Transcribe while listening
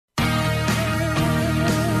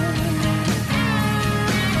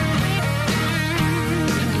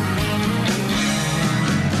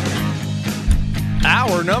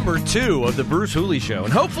hour number 2 of the Bruce Hooley Show.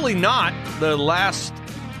 And hopefully not the last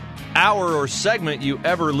hour or segment you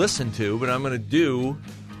ever listen to, but I'm going to do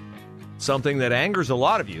something that angers a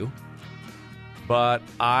lot of you. But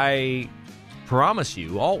I promise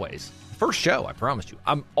you always, first show, I promised you,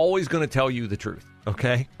 I'm always going to tell you the truth,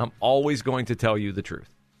 okay? I'm always going to tell you the truth.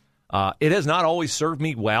 It has not always served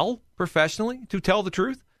me well professionally to tell the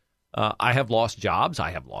truth. I have lost jobs.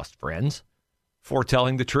 I have lost friends for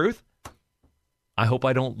telling the truth. I hope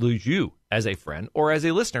I don't lose you as a friend or as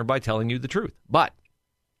a listener by telling you the truth. But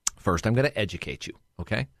first, I'm going to educate you,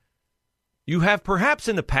 okay? You have perhaps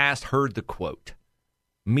in the past heard the quote,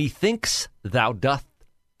 "Methinks thou doth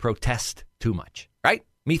protest too much," right?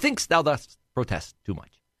 Methinks thou doth protest too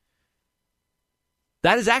much.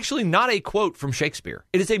 That is actually not a quote from Shakespeare.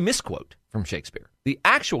 It is a misquote from Shakespeare. The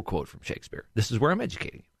actual quote from Shakespeare, this is where I'm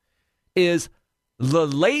educating you, is, "The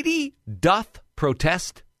lady doth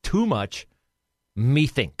protest too much,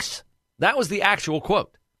 methinks." That was the actual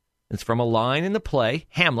quote. It's from a line in the play,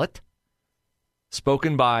 Hamlet,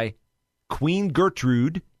 spoken by Queen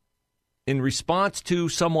Gertrude in response to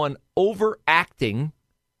someone overacting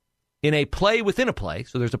in a play within a play.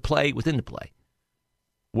 So there's a play within the play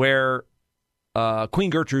where Queen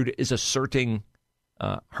Gertrude is asserting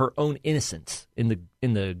her own innocence in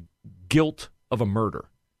the guilt of a murder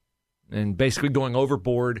and basically going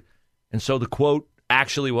overboard. And so the quote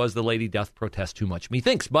actually was, "The lady doth protest too much,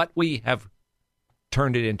 methinks," but we have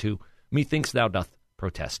turned it into, "Methinks thou doth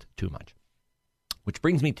protest too much." Which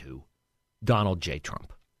brings me to Donald J.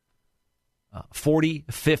 Trump,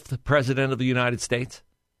 45th president of the United States,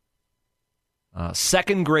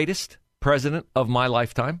 second greatest president of my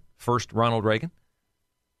lifetime, first Ronald Reagan.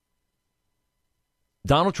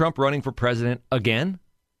 Donald Trump running for president again,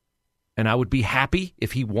 and I would be happy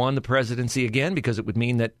if he won the presidency again because it would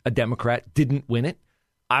mean that a Democrat didn't win it.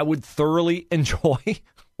 I would thoroughly enjoy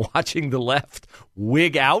watching the left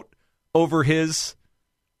wig out over his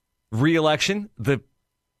re-election. The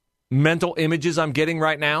mental images I'm getting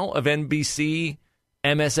right now of NBC,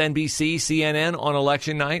 MSNBC, CNN on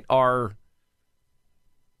election night are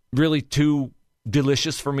really too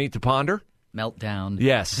delicious for me to ponder. Meltdown.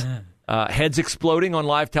 Yes. Heads exploding on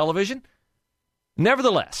live television.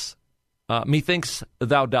 Nevertheless, methinks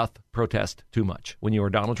thou doth protest too much when you are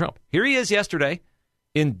Donald Trump. Here he is yesterday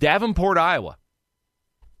in Davenport, Iowa,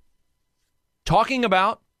 talking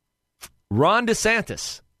about Ron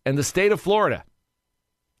DeSantis and the state of Florida.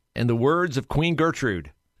 And the words of Queen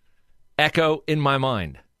Gertrude echo in my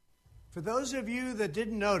mind. For those of you that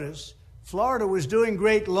didn't notice, Florida was doing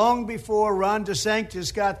great long before Ron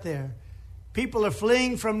DeSantis got there. People are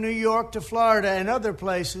fleeing from New York to Florida and other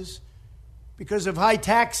places because of high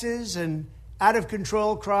taxes and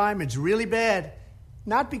out-of-control crime. It's really bad.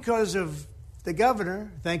 Not because of the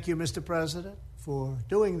governor. Thank you, Mr. President, for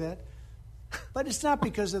doing that. But it's not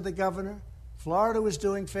because of the governor. Florida was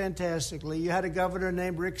doing fantastically. You had a governor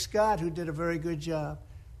named Rick Scott who did a very good job.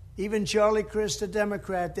 Even Charlie Crist, a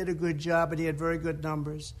Democrat, did a good job, and he had very good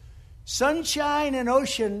numbers. Sunshine and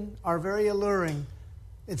ocean are very alluring.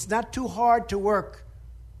 It's not too hard to work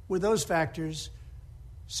with those factors.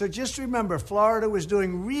 So just remember, Florida was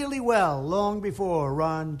doing really well long before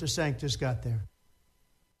Ron DeSantis got there.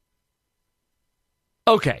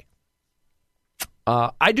 Okay.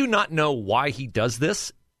 I do not know why he does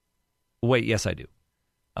this. Wait, yes, I do.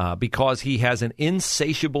 Because he has an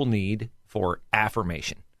insatiable need for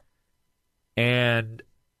affirmation. And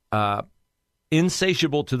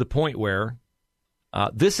insatiable to the point where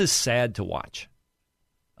this is sad to watch.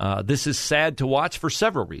 This is sad to watch for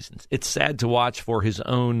several reasons. It's sad to watch for his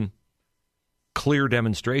own clear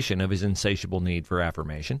demonstration of his insatiable need for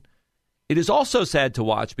affirmation. It is also sad to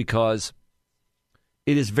watch because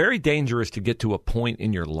it is very dangerous to get to a point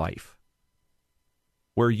in your life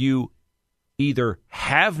where you either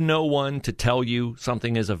have no one to tell you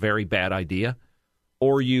something is a very bad idea,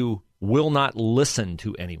 or you will not listen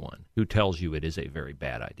to anyone who tells you it is a very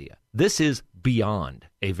bad idea. This is beyond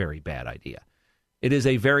a very bad idea. It is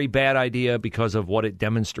a very bad idea because of what it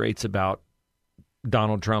demonstrates about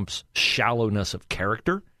Donald Trump's shallowness of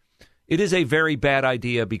character. It is a very bad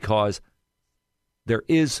idea because there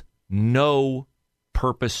is no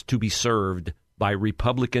purpose to be served by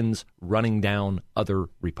Republicans running down other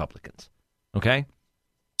Republicans. Okay?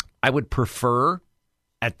 I would prefer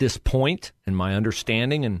at this point, and my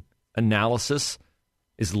understanding and analysis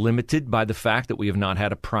is limited by the fact that we have not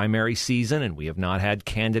had a primary season and we have not had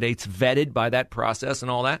candidates vetted by that process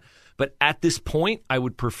and all that. But at this point, I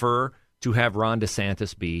would prefer to have Ron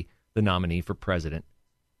DeSantis be the nominee for president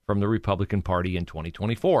from the Republican Party in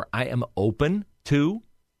 2024. I am open to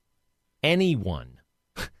anyone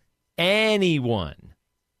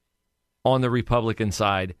on the Republican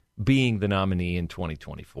side being the nominee in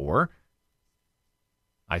 2024.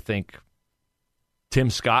 I think Tim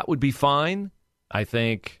Scott would be fine. I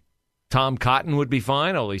think Tom Cotton would be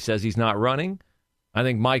fine, although he says he's not running. I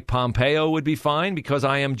think Mike Pompeo would be fine because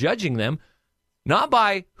I am judging them not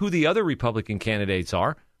by who the other Republican candidates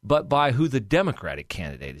are, but by who the Democratic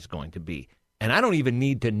candidate is going to be. And I don't even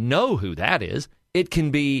need to know who that is. It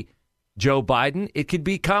can be Joe Biden. It could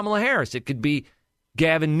be Kamala Harris. It could be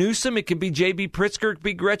Gavin Newsom. It could be J.B. Pritzker. It could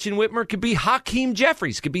be Gretchen Whitmer. It could be Hakeem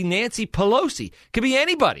Jeffries. It could be Nancy Pelosi. It could be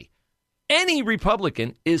anybody. Any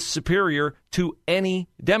Republican is superior to any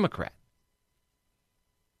Democrat.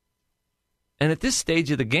 And at this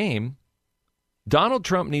stage of the game, Donald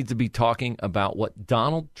Trump needs to be talking about what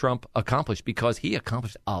Donald Trump accomplished, because he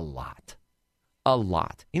accomplished a lot. A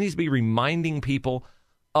lot. He needs to be reminding people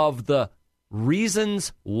of the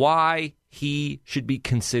reasons why he should be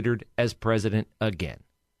considered as president again.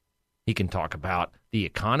 He can talk about the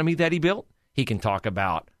economy that he built. He can talk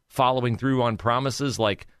about following through on promises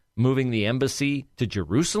like moving the embassy to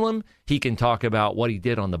Jerusalem. He can talk about what he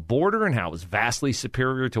did on the border and how it was vastly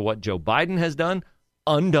superior to what Joe Biden has done,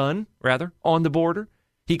 on the border.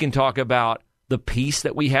 He can talk about the peace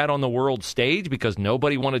that we had on the world stage because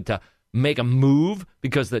nobody wanted to make a move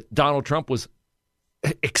because that Donald Trump was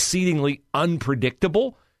exceedingly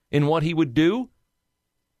unpredictable in what he would do.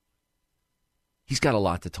 He's got a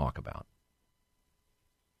lot to talk about.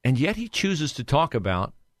 And yet he chooses to talk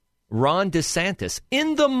about Ron DeSantis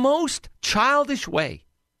in the most childish way.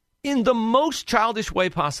 In the most childish way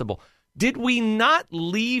possible. Did we not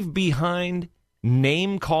leave behind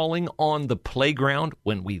name-calling on the playground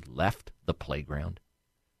when we left the playground?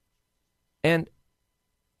 And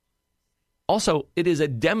also, it is a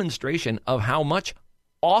demonstration of how much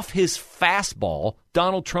off his fastball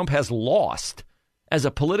Donald Trump has lost as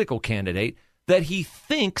a political candidate that he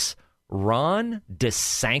thinks Ron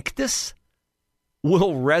DeSantis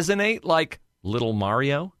will resonate like Little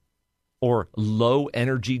Mario or Low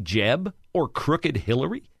Energy Jeb or Crooked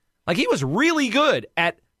Hillary. Like, he was really good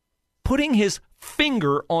at putting his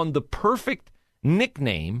finger on the perfect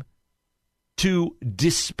nickname to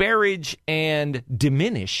disparage and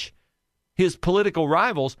diminish his political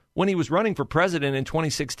rivals when he was running for president in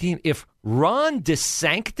 2016. If Ron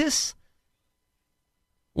DeSantis,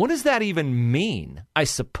 what does that even mean? I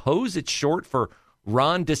suppose it's short for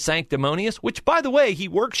Ron DeSanctimonious, which, by the way, he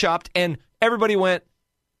workshopped and everybody went,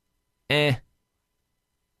 eh.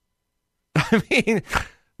 I mean,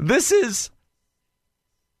 this is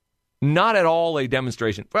not at all a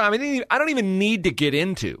demonstration. I mean, I don't even need to get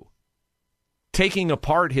into taking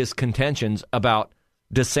apart his contentions about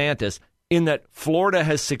DeSantis in that Florida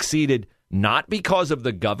has succeeded not because of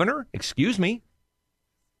the governor. Excuse me.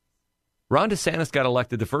 Ron DeSantis got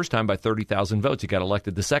elected the first time by 30,000 votes. He got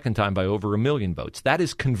elected the second time by over 1 million votes. That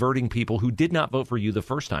is converting people who did not vote for you the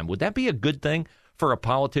first time. Would that be a good thing for a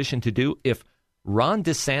politician to do if Ron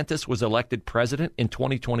DeSantis was elected president in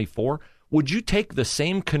 2024? Would you take the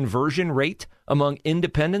same conversion rate among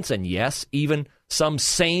independents and, yes, even some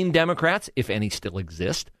sane Democrats, if any still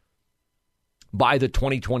exist, by the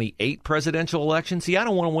 2028 presidential election? See, I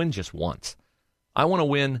don't want to win just once. I want to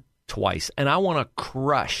win twice, and I want to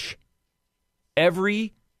crush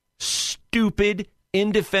every stupid,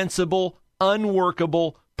 indefensible,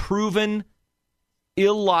 unworkable, proven,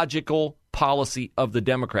 illogical policy of the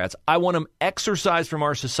Democrats. I want them exorcised from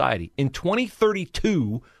our society. In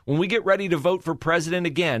 2032, when we get ready to vote for president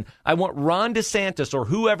again, I want Ron DeSantis or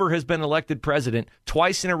whoever has been elected president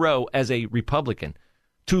twice in a row as a Republican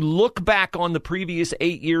to look back on the previous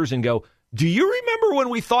 8 years and go, do you remember when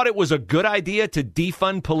we thought it was a good idea to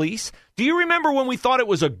defund police? Do you remember when we thought it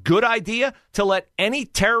was a good idea to let any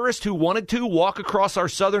terrorist who wanted to walk across our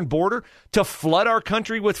southern border, to flood our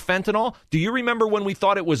country with fentanyl? Do you remember when we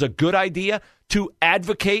thought it was a good idea to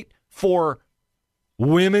advocate for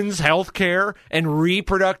women's health care and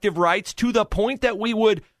reproductive rights to the point that we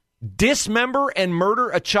would dismember and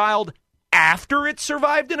murder a child after it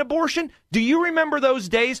survived an abortion? Do you remember those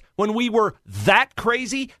days when we were that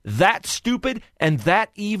crazy, that stupid, and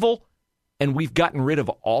that evil? And we've gotten rid of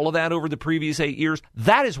all of that over the previous 8 years.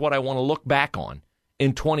 That is what I want to look back on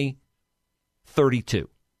in 2032.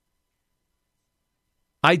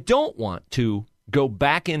 I don't want to go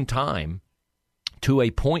back in time to a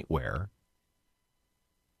point where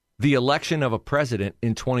the election of a president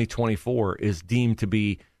in 2024 is deemed to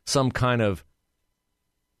be some kind of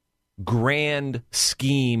grand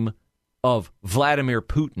scheme of Vladimir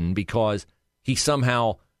Putin because he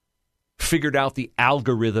somehow figured out the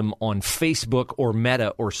algorithm on Facebook or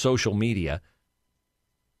Meta or social media.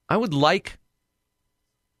 I would like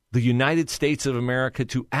the United States of America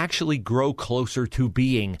to actually grow closer to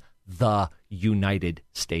being the United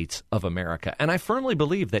States of America. And I firmly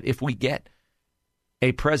believe that if we get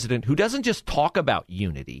a president who doesn't just talk about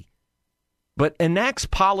unity, but enacts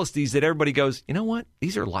policies that everybody goes, you know what?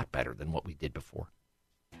 These are a lot better than what we did before.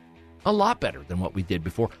 A lot better than what we did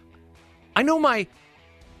before. I know my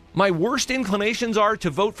worst inclinations are to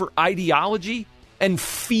vote for ideology and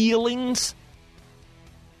feelings.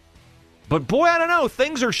 But boy, I don't know.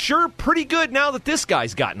 Things are sure pretty good now that this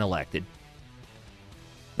guy's gotten elected.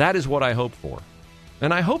 That is what I hope for.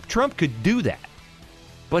 And I hope Trump could do that.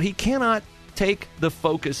 But he cannot take the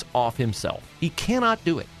focus off himself. He cannot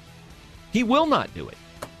do it. He will not do it.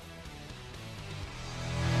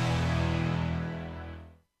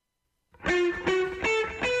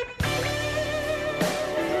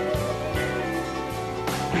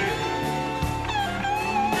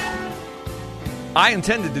 I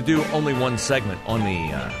intended to do only one segment on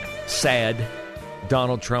the sad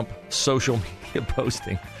Donald Trump social media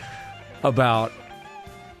posting about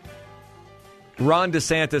Ron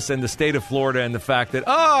DeSantis and the state of Florida and the fact that,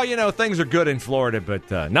 things are good in Florida,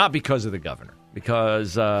 but not because of the governor.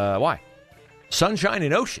 Because, why? Sunshine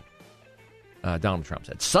and ocean, Donald Trump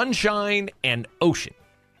said. Sunshine and ocean.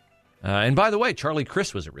 And by the way, Charlie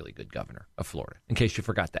Crist was a really good governor of Florida, in case you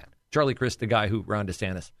forgot that. Charlie Crist, the guy who Ron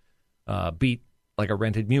DeSantis beat like a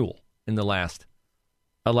rented mule in the last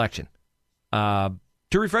election. To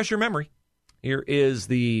refresh your memory, here is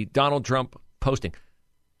the Donald Trump posting.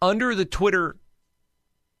 Under the Twitter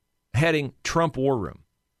heading Trump War Room,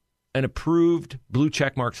 an approved blue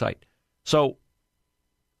checkmark site. So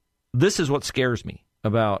this is what scares me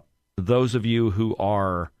about those of you who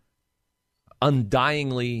are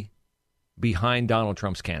undyingly behind Donald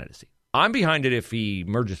Trump's candidacy. I'm behind it if he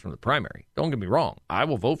emerges from the primary. Don't get me wrong. I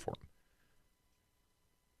will vote for him.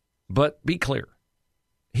 But be clear,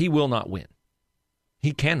 he will not win.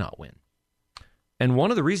 He cannot win. And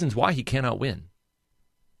one of the reasons why he cannot win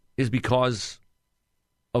is because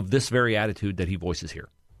of this very attitude that he voices here.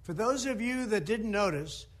 For those of you that didn't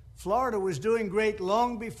notice, Florida was doing great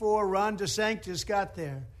long before Ron DeSantis got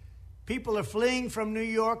there. People are fleeing from New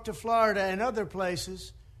York to Florida and other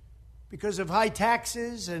places because of high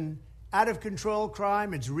taxes and out-of-control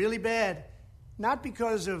crime. It's really bad. Not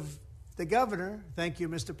because of the governor. Thank you,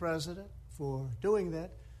 Mr. President, for doing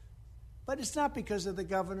that. But it's not because of the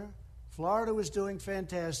governor. Florida was doing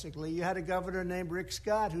fantastically. You had a governor named Rick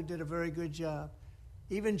Scott who did a very good job.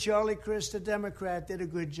 Even Charlie Crist, a Democrat, did a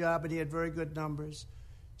good job, and he had very good numbers.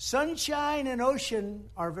 Sunshine and ocean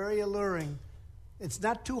are very alluring. It's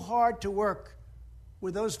not too hard to work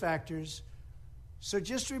with those factors. So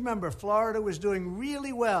just remember, Florida was doing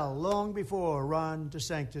really well long before Ron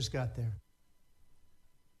DeSantis got there.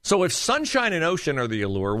 So if sunshine and ocean are the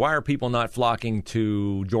allure, why are people not flocking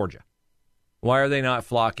to Georgia? Why are they not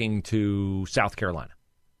flocking to South Carolina?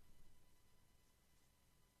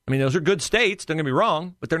 I mean, those are good states, don't get me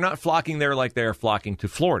wrong, but they're not flocking there like they're flocking to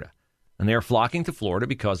Florida. And they're flocking to Florida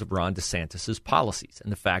because of Ron DeSantis' policies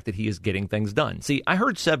and the fact that he is getting things done. See, I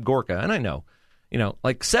heard Seb Gorka, and I know,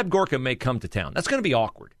 like Seb Gorka may come to town. That's going to be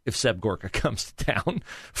awkward if Seb Gorka comes to town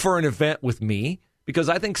for an event with me, because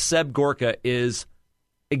I think Seb Gorka is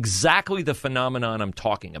exactly the phenomenon I'm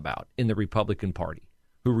talking about in the Republican Party,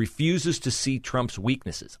 who refuses to see Trump's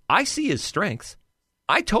weaknesses. I see his strengths.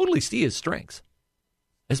 I totally see his strengths.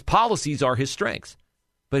 His policies are his strengths,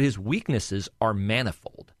 but his weaknesses are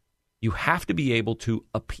manifold. You have to be able to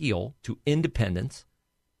appeal to independents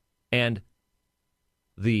and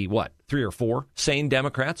the, 3 or 4 sane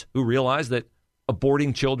Democrats who realize that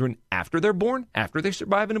aborting children after they're born, after they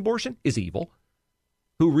survive an abortion, is evil,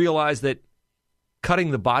 who realize that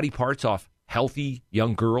cutting the body parts off healthy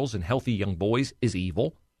young girls and healthy young boys is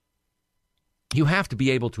evil. You have to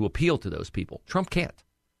be able to appeal to those people. Trump can't.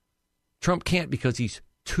 Trump can't because he's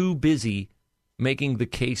too busy making the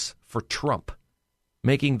case for Trump,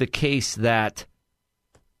 making the case that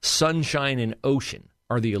sunshine and ocean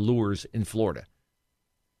are the allures in Florida.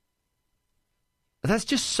 That's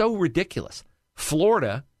just so ridiculous.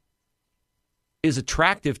 Florida is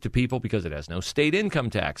attractive to people because it has no state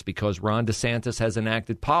income tax, because Ron DeSantis has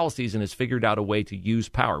enacted policies and has figured out a way to use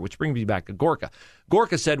power, which brings me back to Gorka.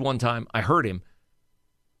 Gorka said one time, I heard him,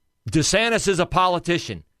 DeSantis is a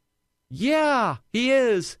politician. Yeah, he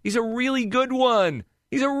is. He's a really good one.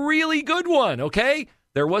 He's a really good one, okay?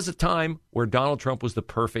 There was a time where Donald Trump was the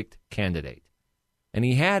perfect candidate, and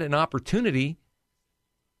he had an opportunity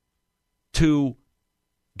to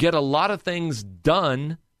get a lot of things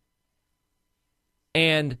done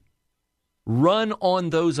and run on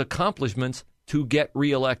those accomplishments to get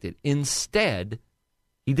reelected. Instead,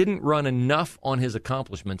 He didn't run enough on his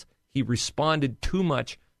accomplishments. He responded too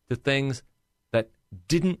much to things that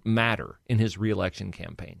didn't matter in his reelection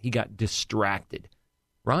campaign. He got distracted.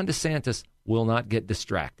 Ron DeSantis will not get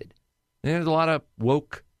distracted. And there's a lot of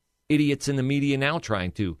woke idiots in the media now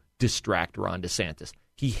trying to distract Ron DeSantis.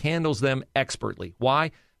 He handles them expertly.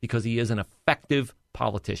 Why? Because he is an effective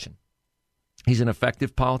politician. He's an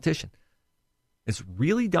effective politician. It's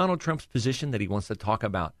really Donald Trump's position that he wants to talk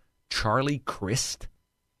about Charlie Crist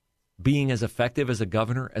being as effective as a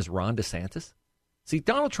governor as Ron DeSantis? See,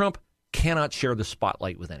 Donald Trump cannot share the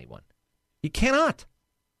spotlight with anyone. He cannot.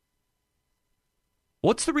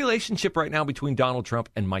 What's the relationship right now between Donald Trump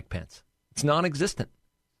and Mike Pence? It's non-existent.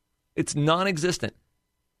 It's non-existent.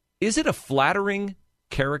 Is it a flattering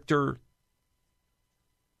character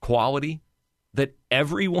quality that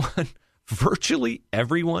everyone, virtually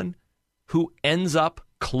everyone, who ends up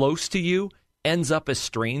close to you ends up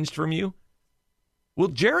estranged from you? Will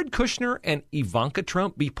Jared Kushner and Ivanka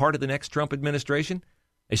Trump be part of the next Trump administration?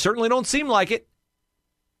 They certainly don't seem like it.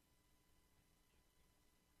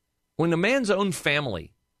 When the man's own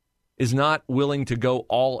family is not willing to go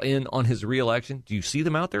all in on his reelection, do you see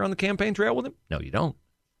them out there on the campaign trail with him? No, you don't.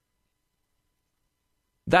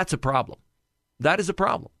 That's a problem. That is a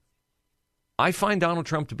problem. I find Donald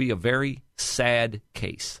Trump to be a very sad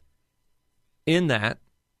case in that,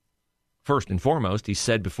 first and foremost, he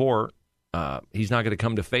said before, he's not going to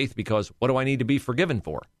come to faith because what do I need to be forgiven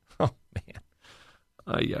for? Oh, man.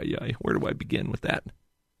 Where do I begin with that?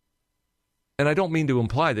 And I don't mean to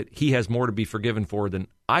imply that he has more to be forgiven for than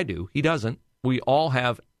I do. He doesn't. We all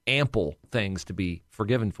have ample things to be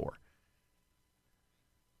forgiven for.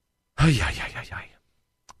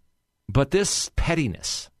 But this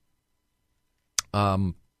pettiness,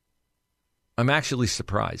 I'm actually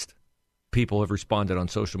surprised people have responded on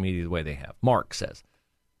social media the way they have. Mark says,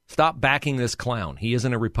 stop backing this clown. He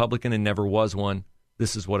isn't a Republican and never was one.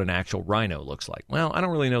 This is what an actual rhino looks like. Well, I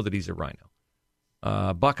don't really know that he's a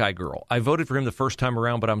rhino. Buckeye Girl, I voted for him the first time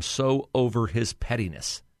around, but I'm so over his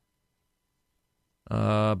pettiness.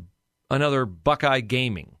 Another Buckeye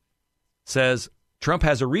Gaming says, Trump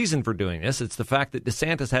has a reason for doing this. It's the fact that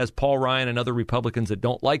DeSantis has Paul Ryan and other Republicans that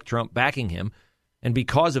don't like Trump backing him. And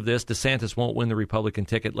because of this, DeSantis won't win the Republican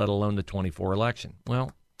ticket, let alone the 24 election.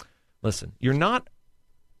 Well, listen, you're not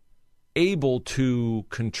able to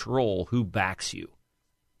control who backs you.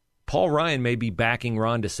 Paul Ryan may be backing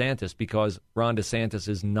Ron DeSantis because Ron DeSantis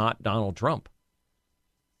is not Donald Trump.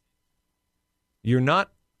 You're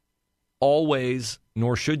not always,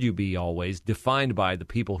 nor should you be always, defined by the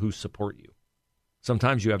people who support you.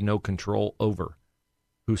 Sometimes you have no control over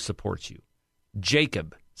who supports you.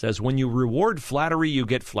 Jacob says, when you reward flattery, you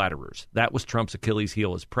get flatterers. That was Trump's Achilles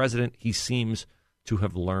heel as president. He seems to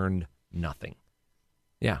have learned nothing.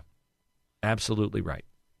 Yeah, absolutely right.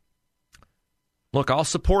 Look, I'll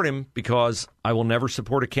support him because I will never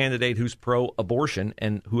support a candidate who's pro-abortion,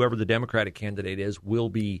 and whoever the Democratic candidate is will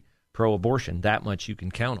be pro-abortion. That much you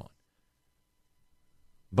can count on.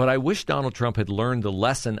 But I wish Donald Trump had learned the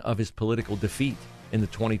lesson of his political defeat in the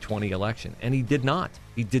 2020 election, and he did not.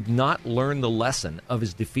 He did not learn the lesson of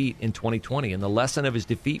his defeat in 2020, and the lesson of his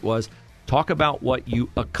defeat was talk about what you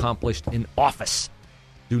accomplished in office.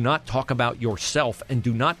 Do not talk about yourself, and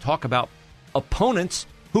do not talk about opponents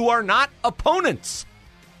who are not opponents.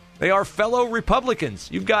 They are fellow Republicans.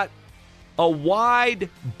 You've got a wide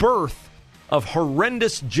berth of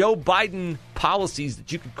horrendous Joe Biden policies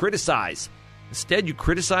that you could criticize. Instead, you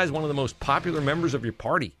criticize one of the most popular members of your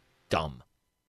party. Dumb.